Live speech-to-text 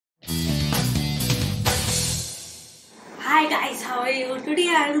Hi guys, how are you? Today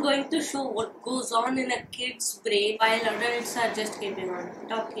I am going to show what goes on in a kid's brain while adults are just keeping on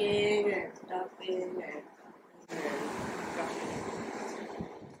talking and talking and talking.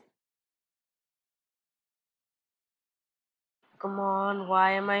 Come on,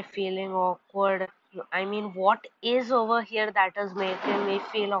 why am I feeling awkward? I mean, what is over here that is making me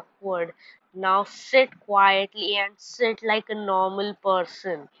feel awkward? Now sit quietly and sit like a normal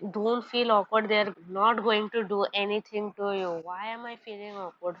person. Don't feel awkward, they're not going to do anything to you. Why am I feeling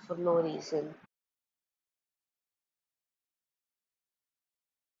awkward for no reason?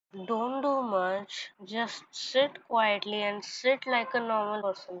 Don't do much. Just sit quietly and sit like a normal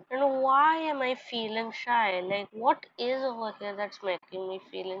person. And why am I feeling shy? Like, what is over here that's making me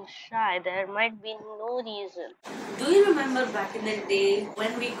feeling shy? There might be no reason. Do you remember back in the day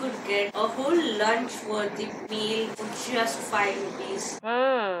when we could get a whole lunch worthy meal for just 5 rupees?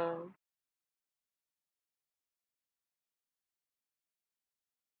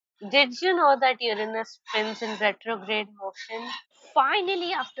 Did you know that Uranus spins in retrograde motion?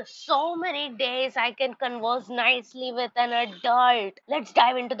 Finally, after so many days, I can converse nicely with an adult. Let's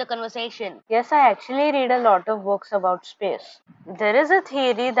dive into the conversation. Yes, I actually read a lot of books about space. There is a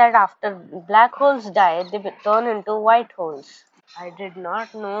theory that after black holes die, they turn into white holes. I did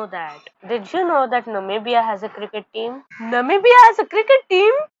not know that. Did you know that Namibia has a cricket team? Namibia has a cricket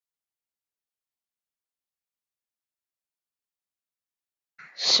team?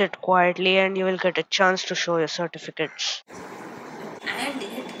 Sit quietly and you will get a chance to show your certificates. And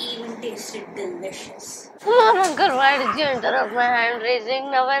it even tasted delicious. Come on, Uncle, why did you interrupt my hand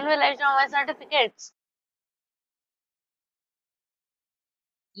raising? Now, when will I show my certificates?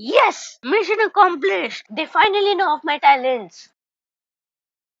 Yes! Mission accomplished! They finally know of my talents.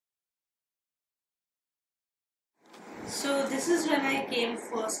 So this is when I came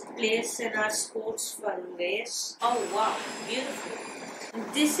first place in our sports fun race. Oh wow, beautiful.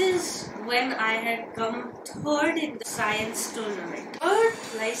 This is when I had come third in the science tournament. Third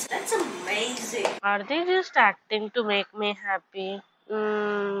place, that's amazing. Are they just acting to make me happy?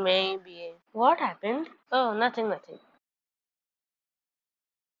 Maybe. What happened? Oh, nothing.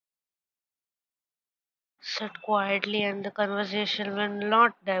 Sit quietly and the conversation will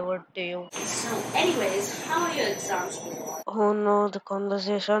not divert to you. So anyways, how are your exams going on? Oh no, the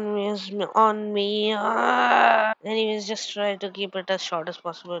conversation is on me. Anyways, just try to keep it as short as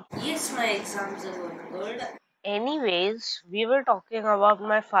possible. Yes, my exams are going good. Anyways, we were talking about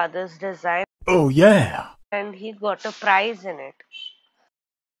my father's design Oh, yeah. and he got a prize in it.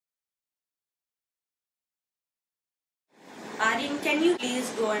 Aryan, can you please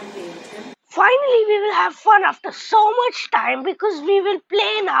go and play with him? Finally, we will have fun after so much time because we will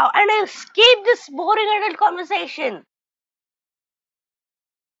play now and escape this boring adult conversation.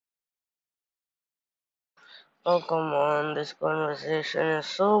 Oh, come on, this conversation is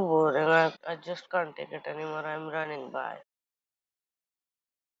so boring. I just can't take it anymore. I'm running by.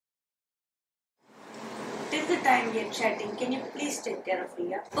 Till the time we are chatting, can you please take care of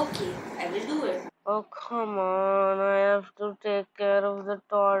Ria? Okay, I will do it. Oh, come on, I have to take care of the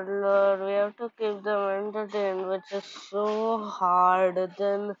toddler. We have to keep them entertained, which is so hard.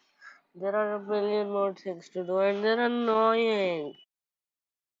 Then there are a million more things to do, and they're annoying.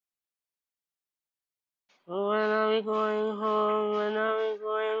 When are we going home? When are we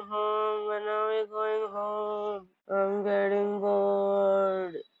going home? When are we going home? I'm getting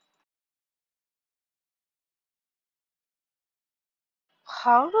bored.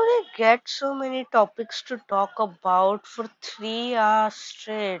 How do they get so many topics to talk about for 3 hours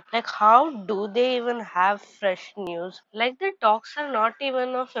straight? Like, how do they even have fresh news? Like, their talks are not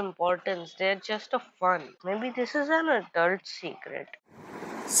even of importance, they're just of fun. Maybe this is an adult secret.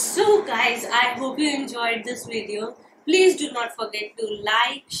 So guys, I hope you enjoyed this video. Please do not forget to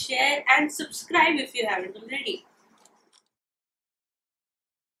like, share and subscribe if you haven't already.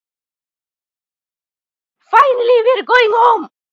 Finally, we're going home!